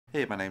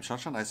Hey, my name's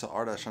shawnshawn. I sell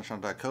art at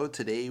shawnshawn.co.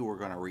 Today we're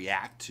going to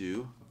react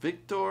to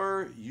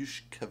Viktor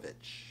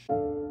Yushkevich.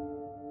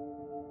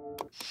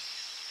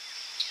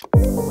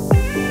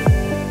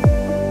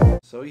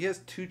 So he has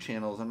two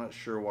channels. I'm not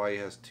sure why he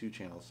has two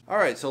channels.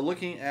 Alright, so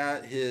looking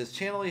at his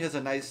channel, he has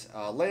a nice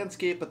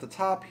landscape at the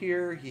top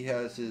here. He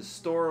has his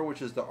store,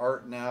 which is the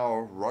Art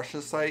Now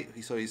Russia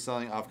site. So he's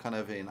selling off kind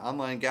of an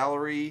online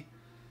gallery,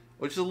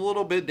 which is a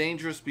little bit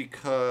dangerous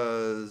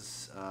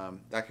because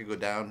that could go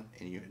down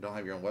and you don't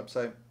have your own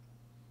website.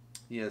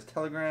 He has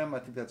Telegram. I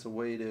think that's a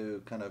way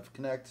to kind of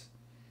connect.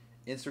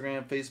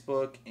 Instagram,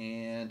 Facebook,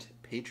 and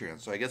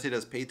Patreon. So I guess he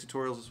does paid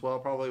tutorials as well,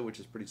 probably, which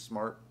is pretty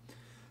smart.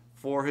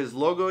 For his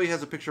logo, he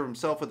has a picture of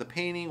himself with a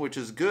painting, which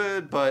is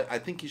good, but I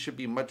think he should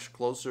be much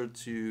closer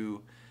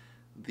to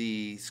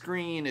the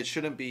screen. It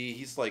shouldn't be,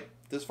 he's like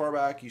this far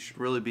back. You should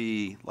really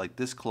be like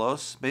this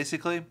close,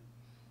 basically.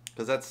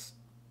 Because that's,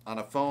 on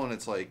a phone,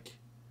 it's like,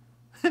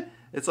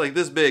 it's like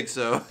this big.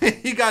 So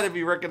you got to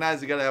be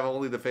recognized. You got to have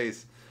only the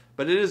face.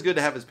 But it is good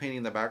to have his painting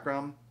in the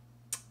background.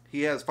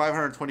 He has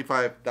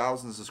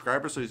 525,000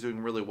 subscribers, so he's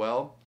doing really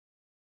well.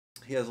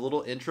 He has a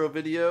little intro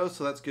video,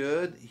 so that's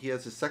good. He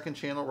has his second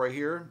channel right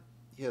here.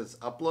 He has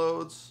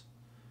uploads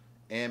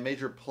and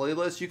major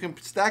playlists. You can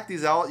stack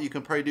these out. You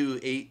can probably do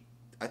 8.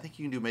 I think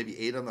you can do maybe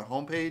 8 on the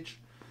homepage.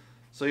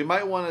 So you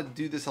might want to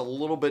do this a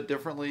little bit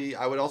differently.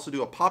 I would also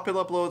do a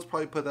popular uploads,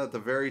 probably put that at the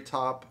very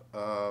top.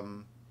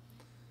 And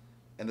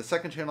the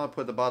second channel I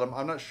put at the bottom.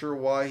 I'm not sure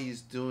why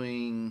he's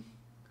doing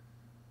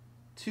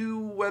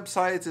 2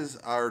 websites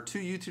or 2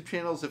 YouTube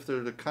channels. If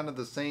they're kind of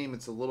the same,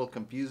 it's a little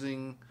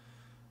confusing.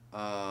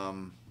 I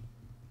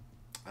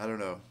don't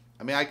know.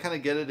 I mean, I kind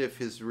of get it if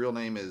his real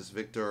name is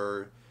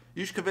Viktor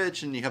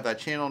Yushkevich and you have that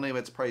channel name.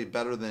 It's probably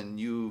better than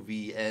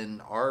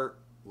UVN Art,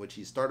 which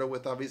he started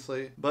with,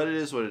 obviously. But it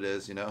is what it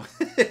is, you know.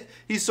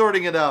 He's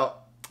sorting it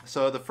out.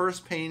 So the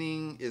first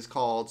painting is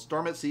called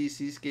Storm at Sea,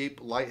 Seascape,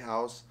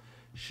 Lighthouse,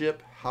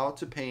 Ship, How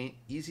to Paint,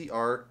 Easy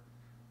Art,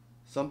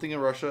 Something in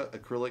Russia,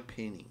 Acrylic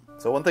Painting.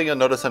 So one thing you'll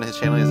notice on his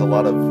channel is a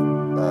lot of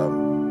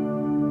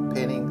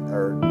painting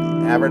or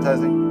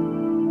advertising.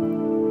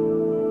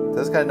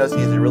 This kind of notice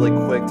he has a really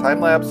quick time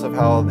lapse of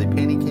how the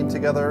painting came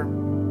together.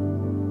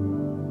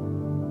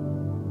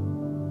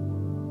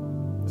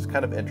 It's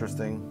kind of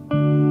interesting.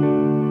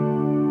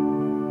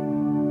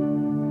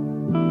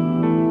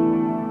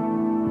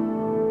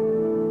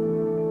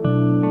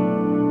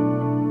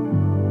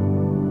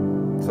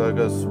 So it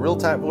goes real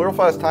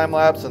fast time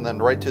lapse and then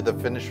right to the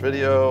finished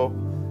video.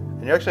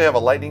 And you actually have a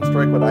lightning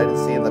strike, what I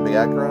didn't see in the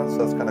background, so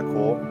that's kind of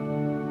cool.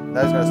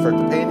 Now he's going to start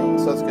the painting,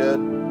 so that's good.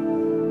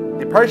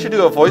 You probably should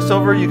do a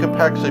voiceover. You can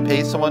actually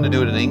pay someone to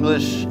do it in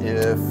English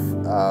if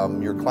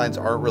your clients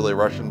aren't really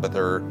Russian, but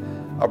they're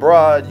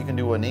abroad. You can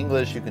do it in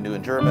English, you can do it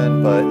in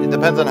German, but it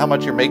depends on how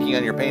much you're making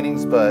on your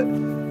paintings. But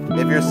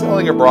if you're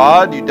selling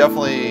abroad, you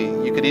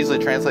could easily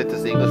translate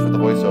this to English with the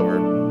voiceover.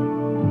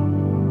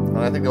 And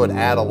I think that would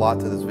add a lot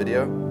to this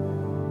video.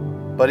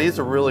 But he's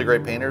a really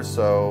great painter,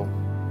 so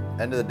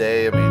end of the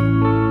day, I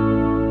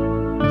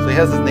mean, so he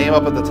has his name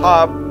up at the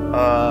top.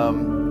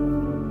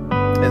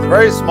 It's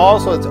very small,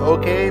 so it's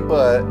okay,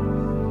 but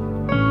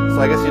so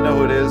I guess you know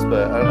who it is,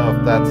 but I don't know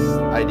if that's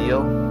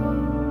ideal.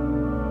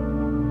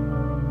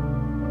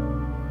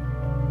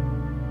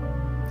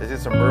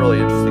 There's some really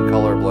interesting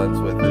color blends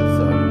with his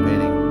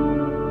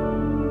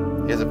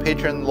painting. He has a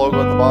Patreon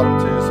logo at the bottom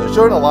too, so he's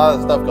showing a lot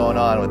of stuff going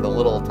on with the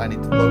little tiny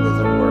logos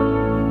everywhere,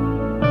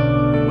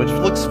 which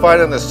looks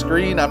fine on the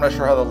screen. I'm not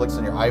sure how that looks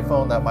on your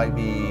iPhone. That might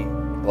be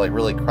like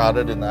really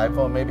crowded in the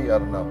iPhone, maybe. I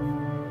don't know.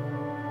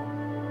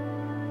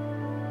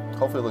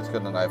 Hopefully it looks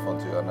good on an iPhone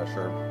too, I'm not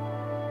sure.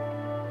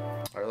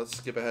 Alright, let's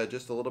skip ahead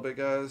just a little bit,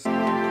 guys. Some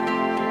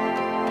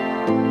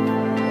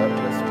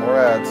more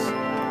ads.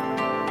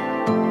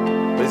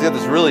 But he's got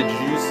this really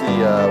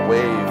juicy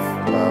wave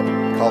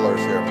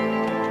colors here.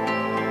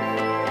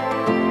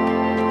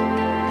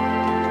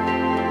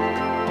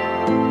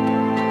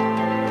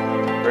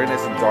 Very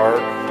nice and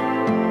dark.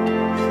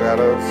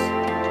 Shadows.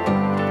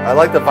 I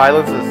like the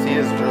violence of the sea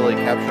is really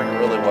capturing it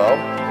really well.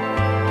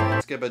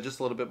 Skip it just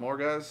a little bit more,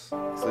 guys.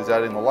 So he's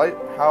adding the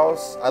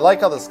lighthouse. I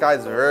like how the sky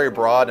is very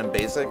broad and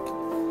basic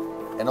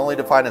and only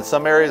defined in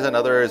some areas, and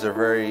other areas are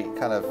very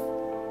kind of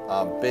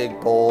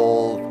big,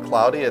 bold,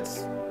 cloudy.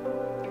 It's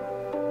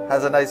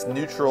has a nice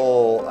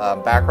neutral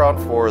background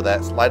for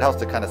that lighthouse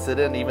to kind of sit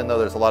in, even though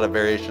there's a lot of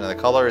variation in the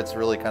color. It's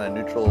really kind of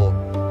neutral,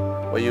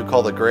 what you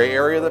call the gray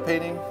area of the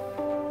painting.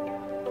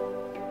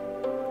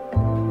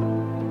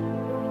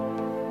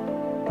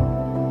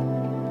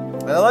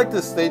 And I like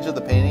this stage of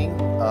the painting.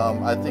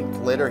 I think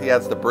later he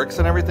adds the bricks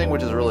and everything,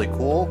 which is really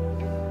cool.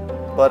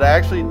 But I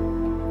actually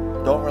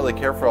don't really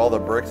care for all the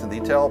bricks and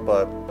detail,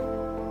 but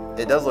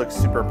it does look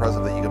super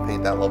impressive that you can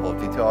paint that level of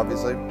detail,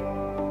 obviously.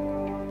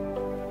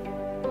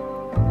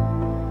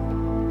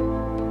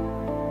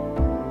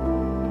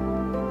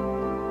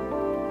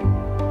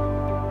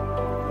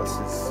 Let's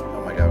see.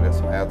 Oh my god, we got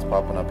some ads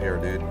popping up here,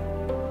 dude.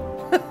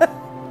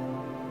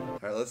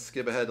 Alright, let's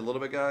skip ahead a little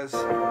bit, guys.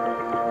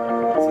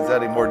 So he's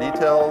adding more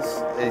details.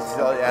 He's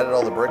added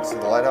all the bricks to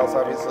the lighthouse,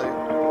 obviously.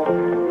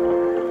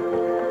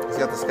 He's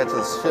got the sketch of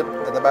the ship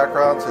in the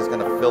background, so he's going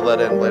to fill that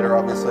in later,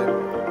 obviously.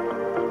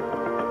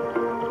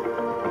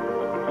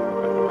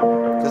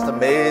 Just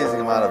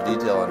amazing amount of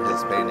detail in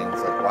his paintings.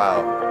 Like,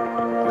 wow.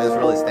 I mean, this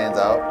really stands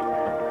out.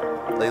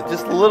 Like,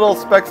 just little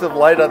specks of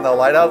light on the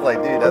lighthouse. Like,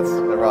 dude, that's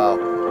wow.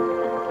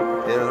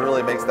 It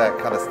really makes that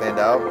kind of stand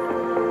out.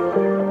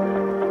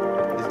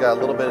 He's got a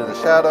little bit in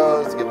the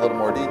shadows to give a little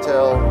more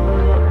detail.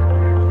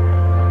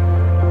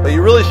 But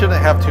you really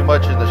shouldn't have too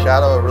much in the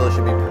shadow. It really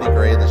should be pretty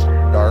gray in the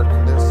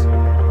darkness.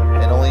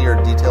 And only your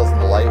details in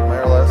the light,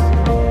 more or less.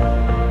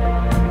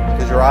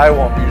 Because your eye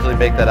won't usually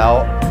make that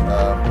out.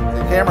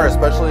 The camera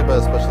especially, but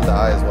especially the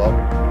eye as well.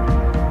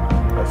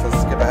 Alright, so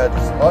let's skip ahead.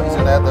 Oh, he's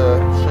going to add the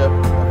ship.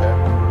 Okay.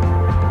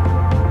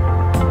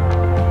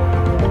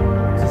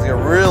 So it's a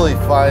really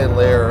fine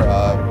layer.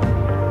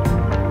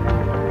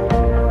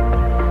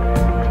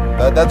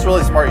 That's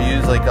really smart. You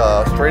use like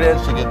a straight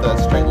edge to get that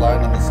straight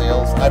line on the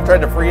sails. I've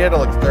tried to freehand, it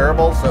looks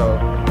terrible, so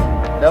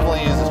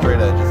definitely use a straight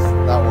edge. It's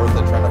not worth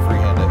it trying to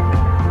freehand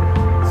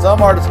it.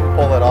 Some artists can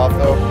pull that off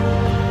though.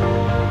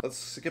 Let's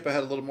skip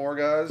ahead a little more,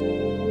 guys.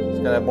 He's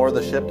gonna have more of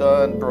the ship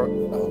done.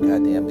 Oh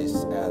god damn,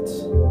 these ads.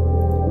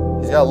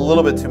 He's got a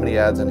little bit too many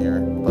ads in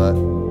here, but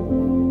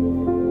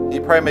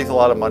he probably makes a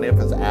lot of money off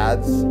his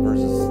ads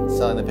versus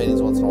selling the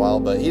paintings once in a while,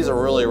 but he's a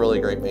really, really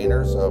great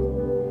painter, so.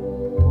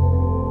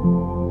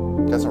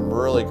 Got some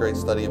really great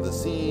study of the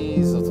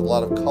seas. It's a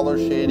lot of color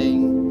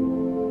shading.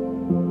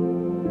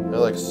 They're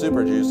like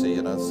super juicy,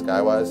 you know,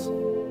 skywise.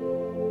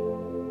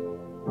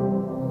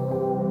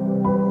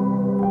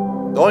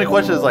 The only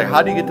question is like,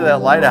 how do you get to that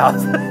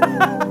lighthouse?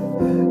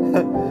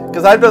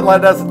 Because I've done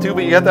lighthouses too,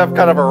 but you have to have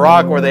kind of a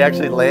rock where they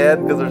actually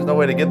land, because there's no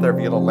way to get there if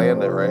you don't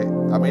land it, right?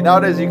 I mean,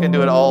 nowadays you can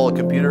do it all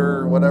computer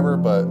or whatever,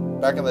 but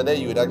back in the day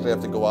you would actually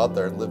have to go out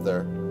there and live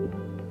there.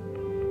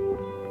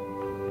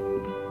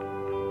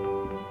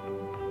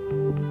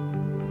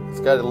 It's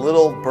got a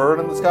little bird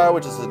in the sky,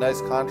 which is a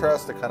nice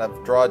contrast to kind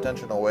of draw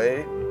attention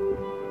away.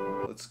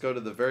 Let's go to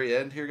the very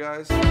end here,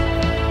 guys. So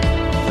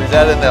he's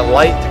adding that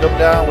light to come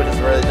down, which is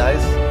really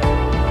nice.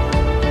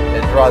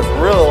 It draws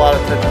really a lot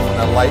of attention from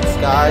that light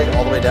sky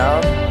all the way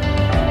down.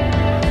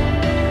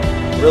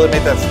 Really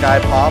make that sky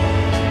pop.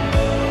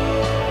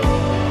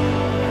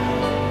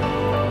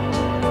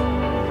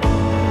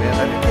 And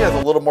I think he has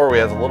a little more where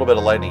he has a little bit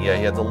of lightning. Yeah,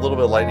 he has a little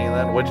bit of lightning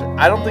then, which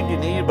I don't think you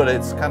need, but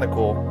it's kind of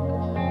cool.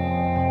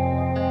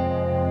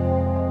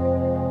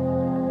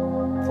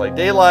 Like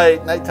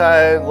daylight,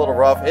 nighttime, a little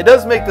rough. It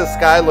does make the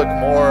sky look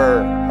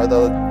more, or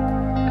the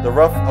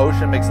rough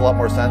ocean makes a lot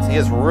more sense. He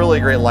has really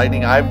great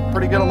lighting. I'm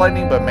pretty good at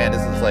lighting, but man,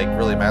 this is like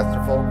really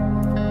masterful.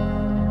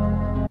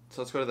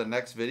 So let's go to the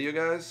next video,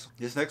 guys.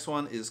 This next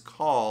one is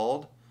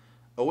called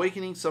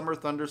Awakening Summer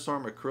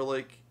Thunderstorm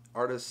Acrylic,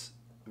 artist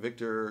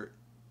Viktor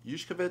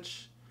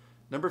Yushkevich,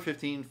 number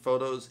 15,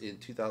 photos in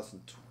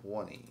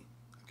 2020.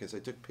 Okay, so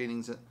I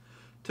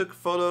took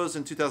photos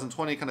in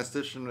 2020, kind of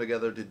stitched them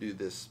together to do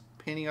this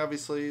painting,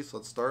 obviously. So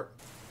let's start.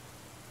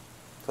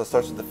 So it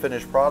starts with the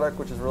finished product,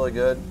 which is really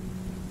good.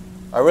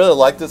 I really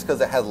like this because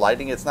it has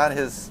lighting. It's not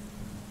his.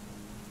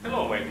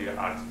 Hello, my dear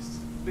artists.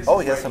 Oh,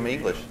 he has some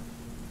English.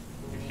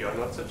 If you are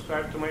not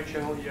subscribed to my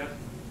channel yet,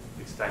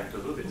 it's time to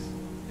do this.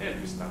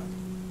 And we start.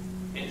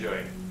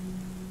 Enjoy.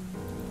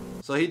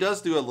 So he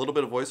does do a little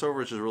bit of voiceover,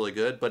 which is really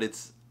good, but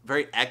it's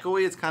very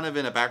echoey. It's kind of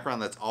in a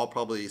background that's all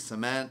probably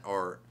cement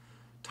or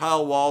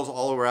tile walls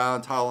all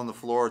around, tile on the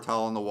floor,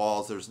 tile on the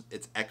walls.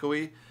 It's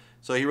echoey.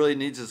 So he really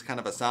needs this kind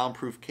of a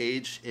soundproof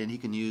cage, and he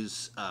can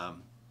use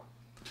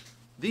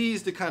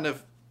these to kind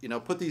of, you know,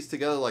 put these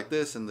together like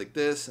this, and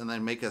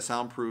then make a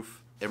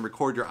soundproof and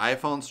record your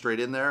iPhone straight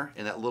in there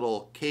in that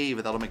little cave,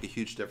 and that'll make a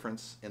huge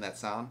difference in that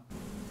sound.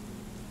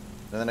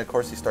 And then of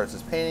course he starts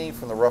his painting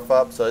from the rough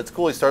up. So it's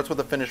cool. He starts with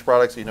the finished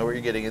product, so you know what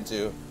you're getting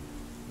into.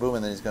 Boom,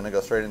 and then he's going to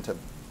go straight into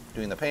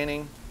doing the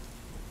painting.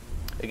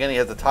 Again, he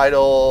has the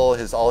title,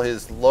 all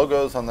his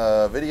logos on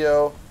the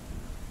video.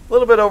 A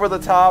little bit over the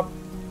top,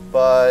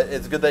 but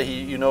it's good that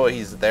you know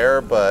he's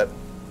there. But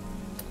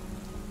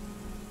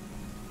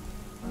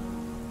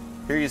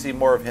here you see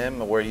more of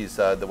him, where he's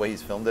the way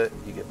he's filmed it.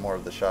 You get more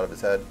of the shot of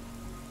his head.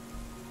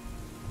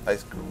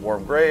 Nice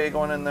warm gray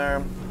going in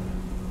there.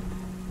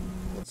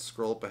 Let's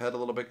scroll up ahead a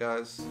little bit,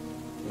 guys.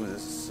 Ooh,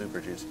 this is super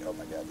juicy. Oh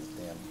my god, these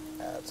damn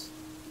ads.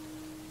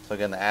 So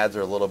again, the ads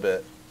are a little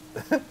bit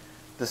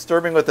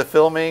disturbing with the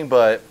filming,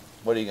 but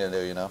what are you gonna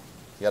do, you know?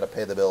 You gotta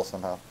pay the bill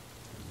somehow.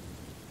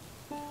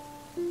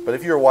 But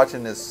if you're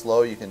watching this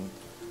slow, you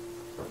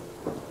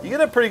get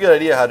a pretty good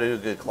idea how to do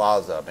good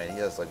clouds up, man. He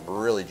has like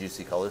really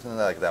juicy colors, and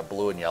like that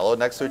blue and yellow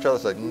next to each other.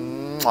 It's like,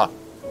 mwah.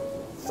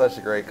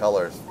 Such great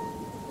colors.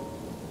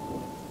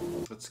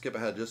 Let's skip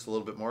ahead just a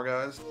little bit more,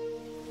 guys.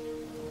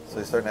 So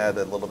he's starting to add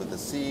a little bit of the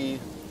sea.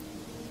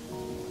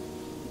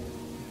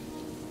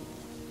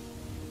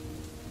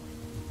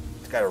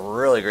 Got a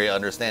really great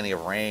understanding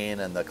of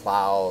rain and the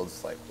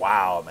clouds. Like,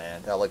 wow,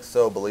 man, that looks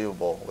so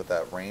believable with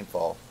that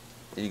rainfall.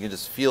 And you can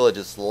just feel it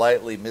just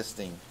lightly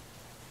misting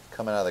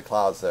coming out of the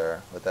clouds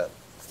there with that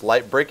this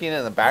light breaking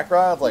in the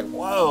background. It's like,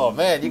 whoa,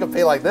 man, you can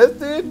paint like this,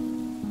 dude?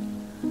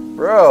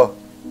 Bro.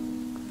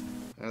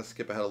 I'm going to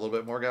skip ahead a little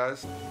bit more,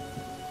 guys.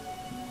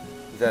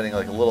 He's adding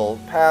like a little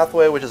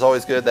pathway, which is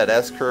always good. That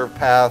S-curve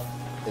path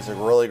is a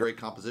really great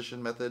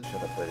composition method.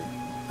 Shut up, lady.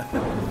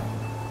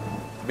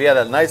 But yeah,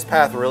 that nice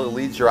path really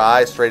leads your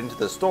eye straight into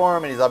the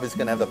storm, and he's obviously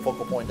going to have the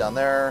focal point down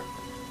there.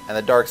 And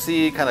the dark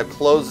sea kind of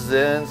closes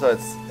in, so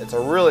it's a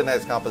really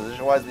nice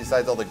composition-wise,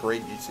 besides all the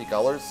great juicy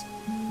colors.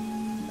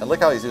 And look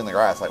how he's doing the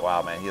grass. Like,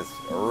 wow, man, he has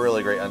a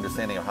really great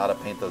understanding of how to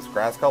paint those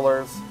grass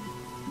colors.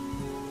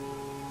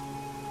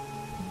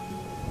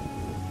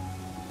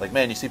 Like,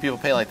 man, you see people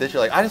paint like this,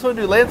 you're like, I just want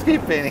to do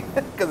landscape painting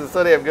because it's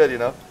so damn good, you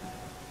know?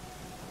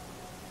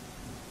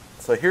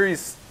 So here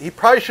he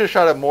probably should have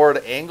shot it more at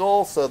an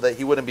angle so that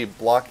he wouldn't be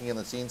blocking in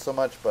the scene so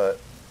much, but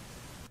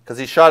because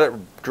he shot it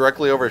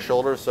directly over his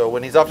shoulder, so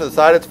when he's off to the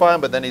side it's fine,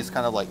 but then he's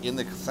kind of like in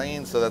the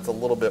scene, so that's a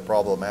little bit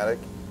problematic.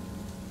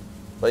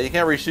 But you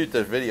can't reshoot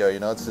this video, you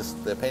know, it's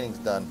just the painting's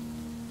done.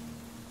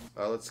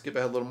 Let's skip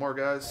ahead a little more,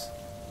 guys.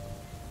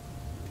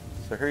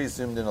 So here he's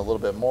zoomed in a little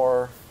bit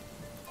more,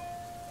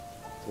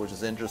 which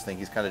is interesting.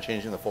 He's kind of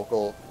changing the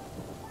focal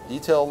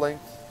detail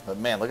length. But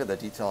man, look at the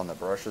detail on the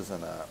brushes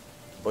and the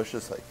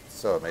bushes, like,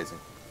 so amazing.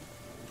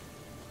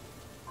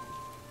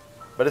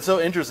 But it's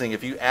so interesting,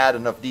 if you add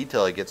enough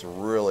detail, it gets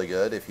really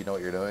good if you know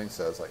what you're doing.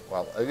 So it's like,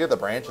 wow, look at the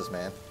branches,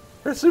 man.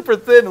 They're super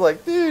thin,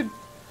 like, dude.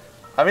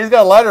 I mean, he's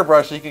got a lighter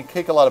brush, so you can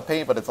kick a lot of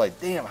paint, but it's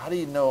like, damn, how do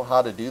you know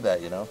how to do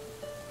that, you know?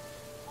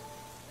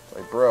 It's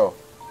like, bro.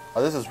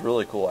 Oh, this is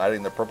really cool,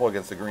 adding the purple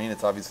against the green.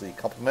 It's obviously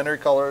complementary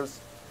colors.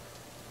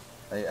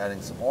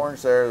 Adding some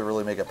orange there to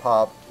really make it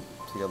pop.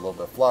 So you get a little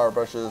bit of flower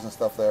brushes and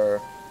stuff there,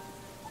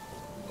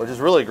 which is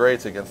really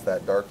great against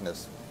that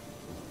darkness.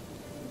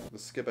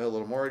 Let's skip ahead a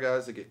little more,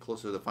 guys, to get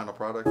closer to the final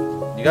product.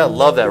 You gotta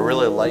love that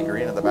really light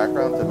green in the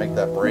background to make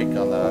that break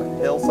on the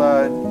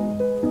hillside.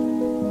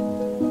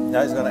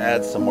 Now he's gonna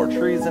add some more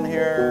trees in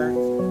here.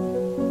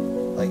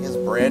 Like, his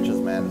branches,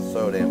 man, is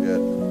so damn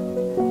good.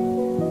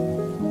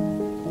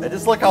 And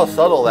just look how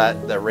subtle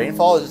that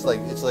rainfall is. Just like,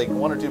 it's like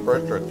one or two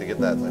brush strokes to get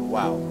that. It's like,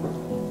 wow.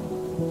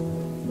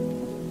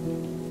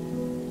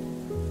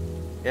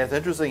 Yeah, it's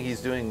interesting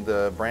he's doing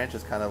the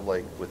branches kind of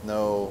like with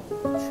no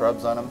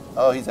shrubs on them.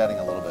 Oh, he's adding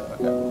a little bit,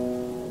 okay.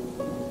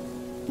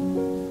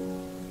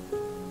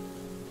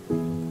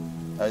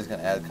 Now he's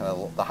gonna add kind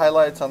of the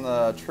highlights on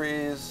the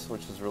trees,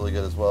 which is really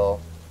good as well.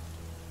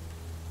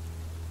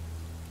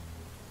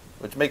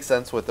 Which makes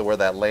sense with where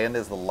that land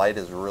is, the light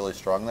is really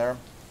strong there.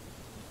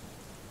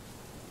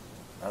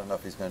 I don't know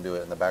if he's gonna do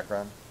it in the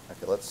background.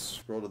 Okay, let's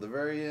scroll to the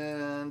very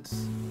end.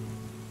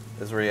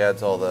 This is where he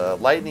adds all the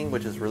lightning,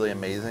 which is really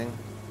amazing.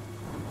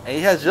 And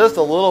he has just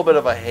a little bit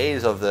of a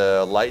haze of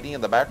the lightning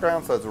in the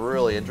background, so it's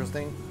really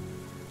interesting.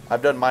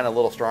 I've done mine a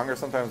little stronger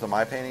sometimes in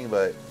my painting,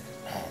 but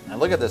and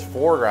look at this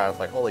foreground. It's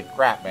like, holy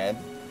crap, man.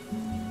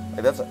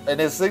 Like, that's, and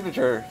his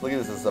signature, look at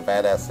this, is a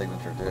badass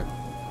signature too.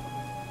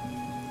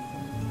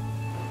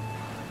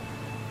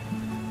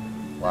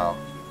 Wow.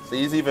 So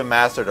he's even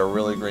mastered a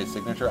really great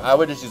signature. I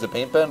would just use a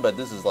paint pen, but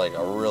this is like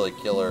a really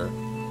killer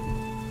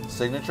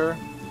signature.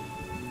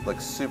 Like,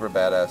 super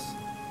badass.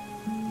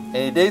 And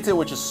he dates it,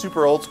 which is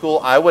super old school.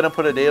 I wouldn't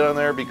put a date on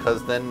there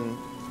because then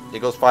it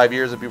goes 5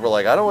 years and people are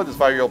like, I don't want this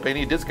 5-year-old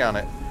painting, discount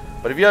it.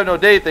 But if you have no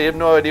date, they have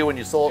no idea when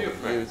you sold it,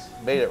 you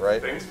made it,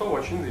 right? Thanks for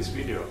watching this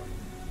video.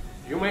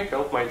 You may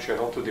help my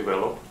channel to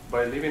develop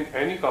by leaving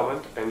any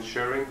comment and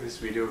sharing this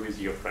video with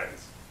your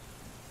friends.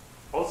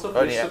 Also,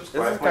 please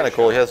subscribe this is kind of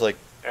cool. He has like,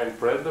 and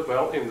press the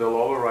bell in the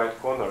lower right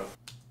corner.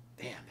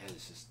 Damn, that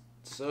is just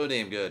so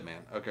damn good,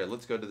 man. Okay,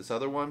 let's go to this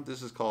other one.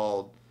 This is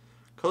called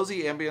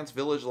Cozy Ambience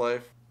Village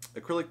Life.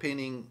 Acrylic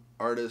painting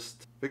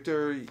artist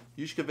Viktor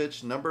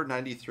Yushkevich, number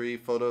 93,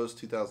 photos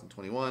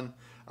 2021.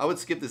 I would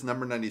skip this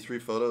number 93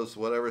 photos,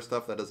 whatever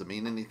stuff, that doesn't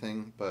mean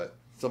anything, but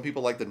some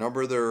people like to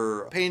number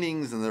their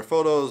paintings and their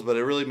photos, but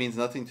it really means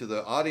nothing to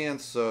the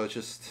audience, so it's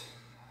just,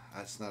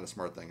 that's not a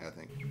smart thing, I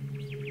think.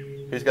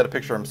 He's got a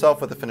picture of himself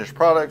with the finished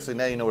product, so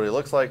now you know what he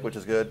looks like, which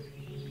is good.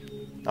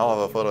 I'll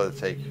have a photo to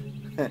take.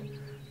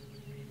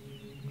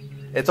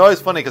 It's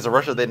always funny because in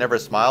Russia they never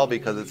smile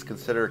because it's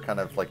considered kind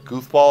of like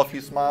goofball if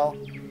you smile.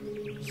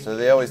 So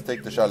they always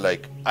take the shot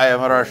like, I am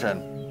a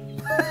Russian.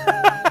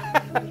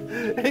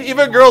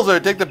 Even girls there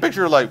take the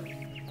picture like,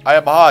 I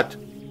am hot.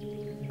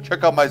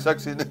 Check out my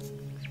sexiness.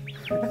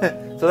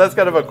 So that's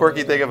kind of a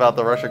quirky thing about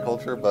the Russian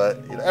culture,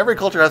 but you know, every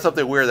culture has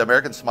something weird. The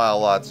Americans smile a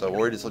lot, so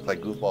we just look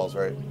like goofballs,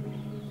 right?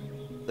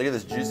 Look at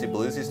this juicy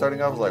bluesy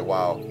starting off. It's like,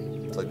 wow.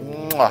 It's like,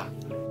 mwah.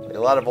 Like a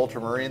lot of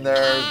ultramarine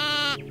there.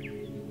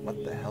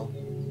 What the hell?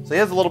 So he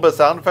has a little bit of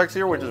sound effects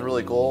here, which is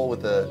really cool.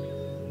 With the,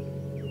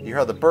 you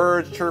hear the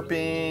birds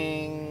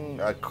chirping,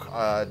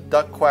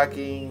 duck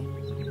quacking.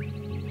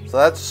 So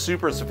that's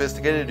super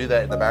sophisticated to do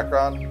that in the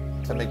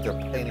background to make the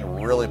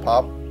painting really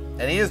pop.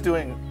 And he is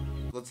doing.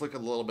 Let's look a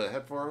little bit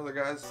ahead for the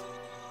guys.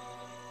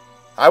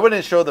 I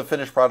wouldn't show the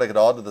finished product at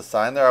all to the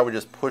sign there. I would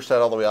just push that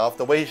all the way off.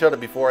 The way he showed it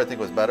before, I think,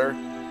 was better.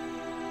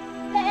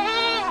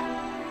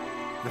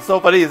 It's so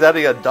funny. He's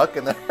adding a duck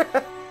in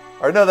there.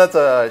 Or no, that's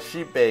a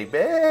sheep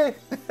baby.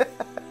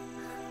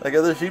 Like,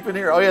 are there sheep in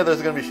here? Oh yeah,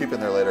 there's gonna be sheep in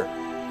there later.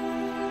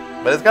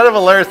 But it's kind of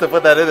hilarious to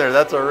put that in there.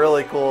 That's a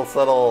really cool,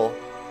 subtle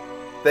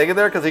thing in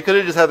there, because he could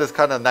have just had this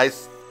kind of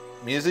nice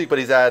music, but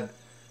he's got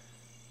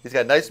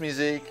nice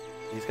music.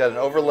 He's got an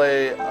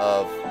overlay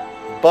of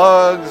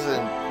bugs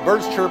and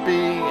birds chirping,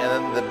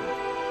 and then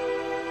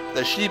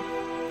the sheep,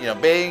 you know,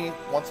 baying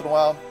once in a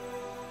while.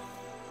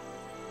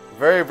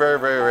 Very, very,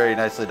 very, very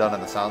nicely done on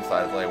the sound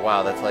side. It's like,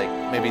 wow, that's like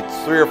maybe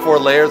 3 or 4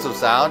 layers of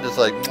sound, just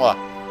like, mwah.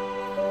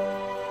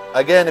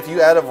 Again, if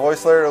you add a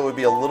voice layer, it would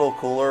be a little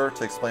cooler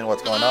to explain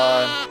what's going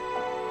on.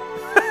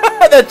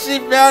 That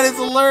sheep sound is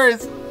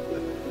hilarious.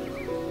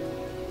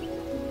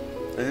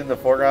 He's in the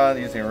foreground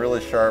using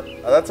really sharp.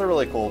 That's a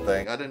really cool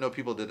thing. I didn't know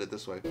people did it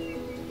this way.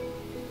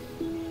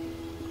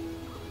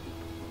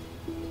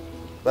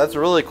 That's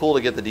really cool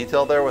to get the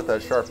detail there with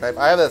that sharp knife.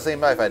 I have that same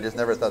knife. I just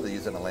never thought to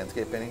use it in a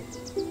landscape painting.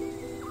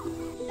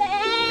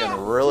 Again, a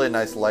really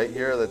nice light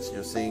here that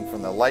you're seeing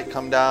from the light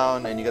come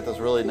down, and you get those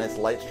really nice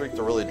light streaks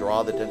to really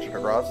draw the attention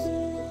across.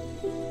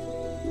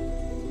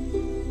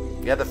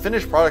 Yeah, the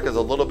finished product is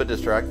a little bit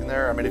distracting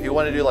there. I mean, if you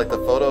want to do like the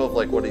photo of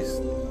like what he's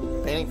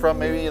painting from,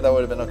 maybe that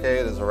would have been okay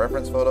as a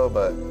reference photo,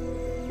 but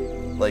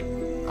like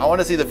I want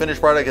to see the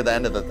finished product at the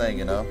end of the thing,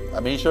 you know? I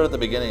mean, he showed at the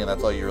beginning, and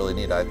that's all you really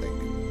need, I think.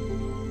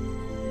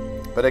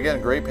 But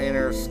again, great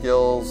painter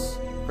skills,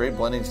 great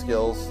blending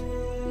skills.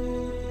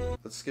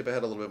 Let's skip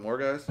ahead a little bit more,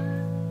 guys.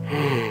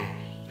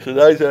 So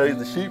now he's adding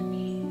the sheep.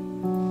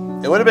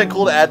 It would have been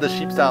cool to add the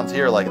sheep sounds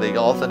here, like they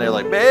all of a sudden they're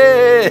like,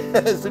 "Bae!"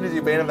 As soon as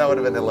you paint them, that would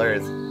have been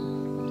hilarious.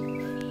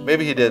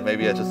 Maybe he did.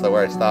 Maybe it's just like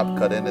where I stopped,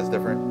 cut in is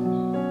different.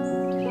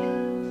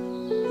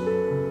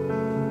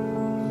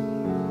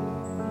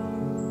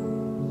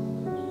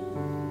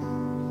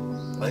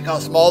 Like how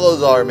small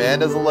those are, man.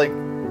 Doesn't like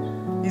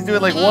he's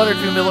doing like 1 or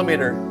 2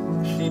 millimeter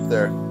sheep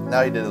there.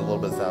 Now he did a little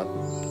bit of sound.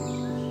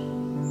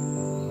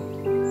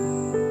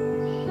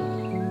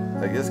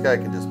 Like this guy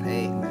can just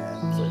paint,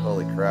 man. It's like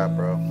holy crap,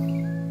 bro.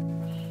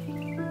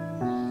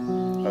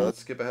 Alright, let's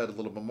skip ahead a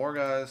little bit more,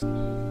 guys.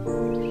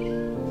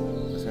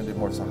 Just gonna do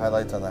more some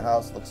highlights on the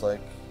house, looks like.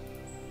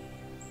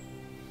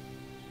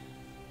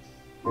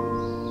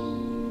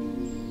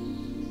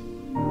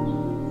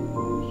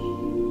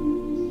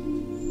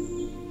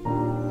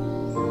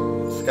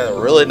 It's got a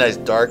really nice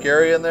dark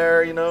area in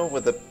there, you know,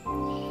 with the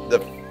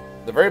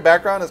very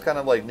background is kind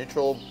of like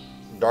neutral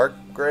dark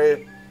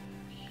gray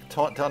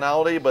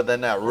tonality, but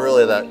then that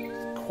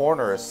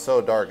corner is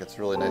so dark, it's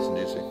really nice and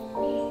juicy.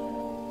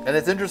 And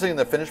it's interesting in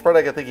the finished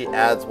product, I think he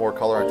adds more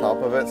color on top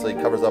of it, so he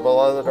covers up a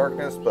lot of the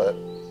darkness, but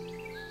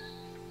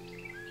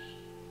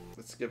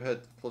let's skip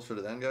ahead closer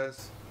to the end,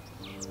 guys.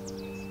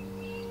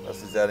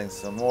 Thus he's adding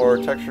some more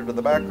texture to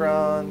the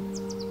background,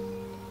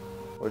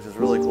 which is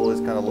really cool.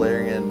 He's kind of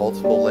layering in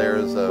multiple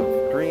layers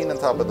of green on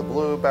top of the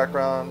blue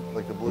background,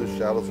 like the blue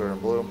shadows are in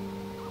blue.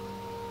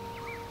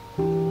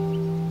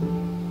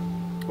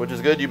 Which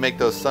is good. You make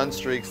those sun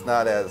streaks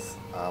not as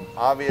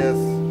obvious.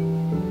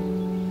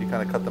 You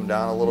kind of cut them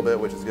down a little bit,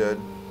 which is good.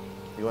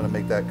 You want to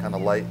make that kind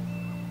of light,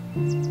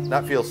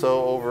 not feel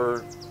so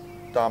over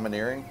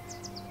domineering.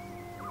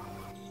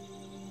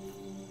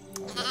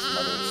 Oh, got some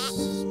other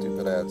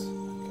stupid ads.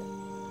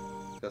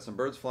 Okay. Got some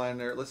birds flying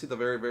there. Let's see the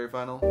very, very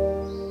final.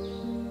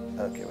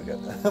 Okay, we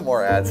got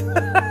more ads.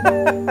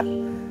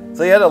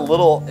 So he had a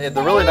little,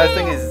 the really nice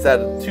thing is he's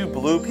had 2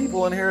 blue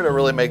people in here to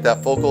really make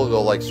that focal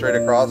go like straight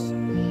across.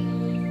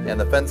 And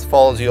the fence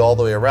follows you all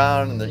the way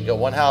around, and then you got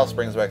one house,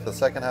 brings back to the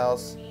second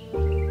house.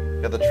 You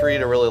got the tree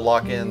to really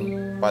lock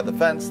in by the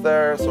fence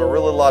there, so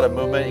really a lot of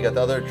movement. You got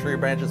the other tree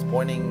branches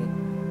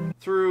pointing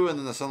through, and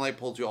then the sunlight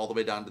pulls you all the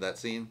way down to that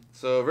scene.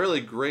 So really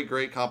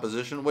great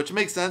composition, which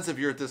makes sense if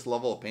you're at this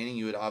level of painting,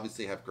 you would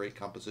obviously have great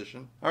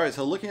composition. All right,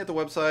 so looking at the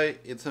website,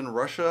 it's in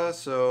Russia,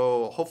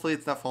 so hopefully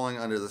it's not falling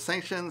under the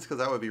sanctions, because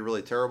that would be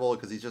really terrible,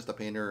 because he's just a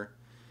painter.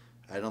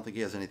 I don't think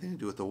he has anything to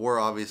do with the war,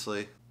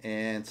 obviously.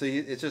 And so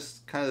it's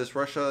just kind of this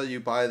Russia. You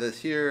buy this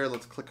here.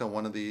 Let's click on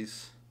one of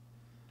these.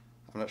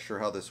 I'm not sure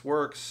how this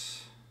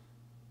works.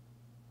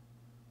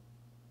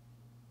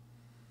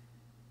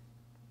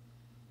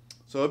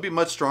 So it'd be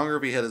much stronger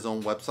if he had his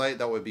own website.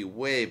 That would be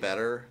way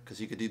better,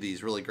 because you could do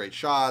these really great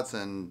shots,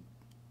 and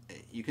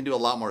you can do a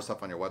lot more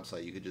stuff on your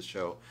website. You could just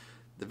show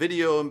the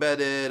video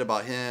embedded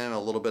about him, a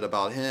little bit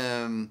about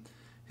him,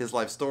 his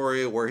life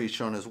story, where he's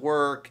shown his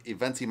work,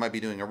 events he might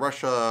be doing in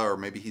Russia, or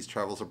maybe he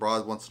travels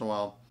abroad once in a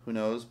while. Who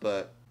knows?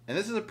 And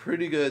this is a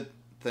pretty good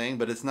thing,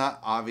 but it's not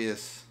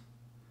obvious.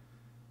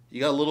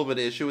 You got a little bit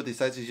of issue with these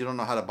sites is you don't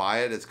know how to buy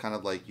it. It's kind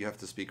of like you have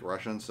to speak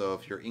Russian. So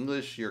if you're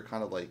English, you're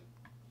kind of like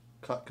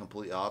cut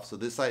completely off. So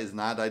this site is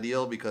not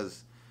ideal,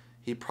 because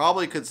he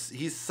probably could,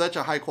 he's such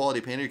a high quality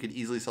painter, he could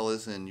easily sell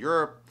this in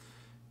Europe,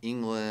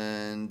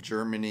 England,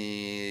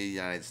 Germany,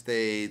 United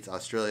States,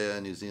 Australia,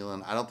 New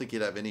Zealand. I don't think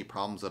he'd have any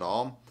problems at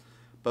all.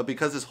 But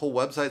because his whole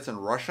website's in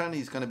Russian,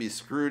 he's going to be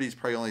screwed. He's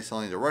probably only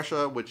selling to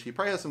Russia, which he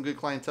probably has some good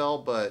clientele,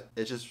 but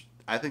it's just,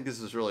 I think this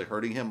is really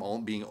hurting him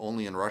being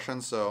only in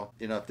Russian. So,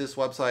 you know, if this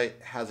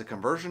website has a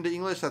conversion to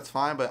English, that's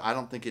fine, but I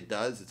don't think it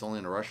does. It's only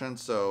in Russian.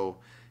 So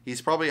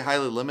he's probably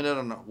highly limited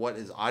on what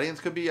his audience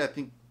could be. I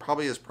think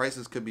probably his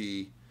prices could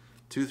be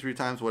 2-3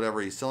 times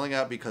whatever he's selling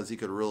at, because he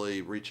could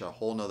really reach a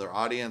whole nother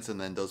audience, and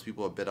then those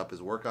people would bid up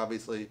his work,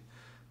 obviously.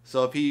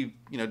 So if he,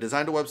 you know,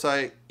 designed a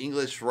website,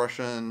 English,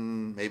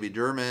 Russian, maybe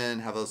German,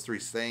 have those 3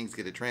 things,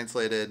 get it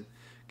translated,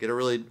 get a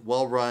really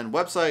well-run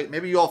website.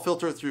 Maybe you all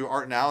filter it through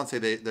Art Now and say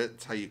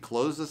that's how you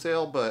close the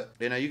sale, but,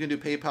 you know, you can do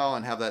PayPal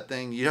and have that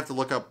thing. You have to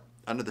look up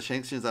under the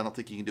sanctions. I don't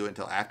think you can do it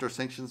until after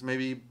sanctions,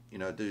 maybe, you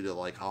know, due to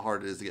like how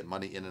hard it is to get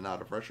money in and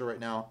out of Russia right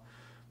now.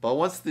 But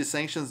once the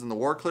sanctions and the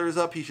war clears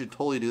up, he should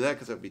totally do that,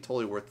 because it would be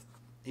totally worth.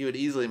 He would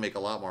easily make a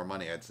lot more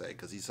money, I'd say,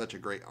 because he's such a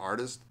great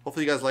artist.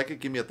 Hopefully you guys like it.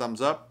 Give me a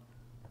thumbs up.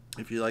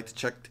 If you'd like to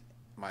check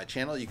my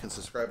channel, you can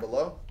subscribe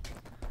below.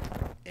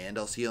 And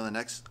I'll see you on the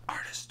next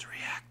Artist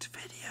React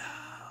video.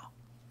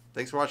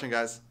 Thanks for watching,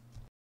 guys.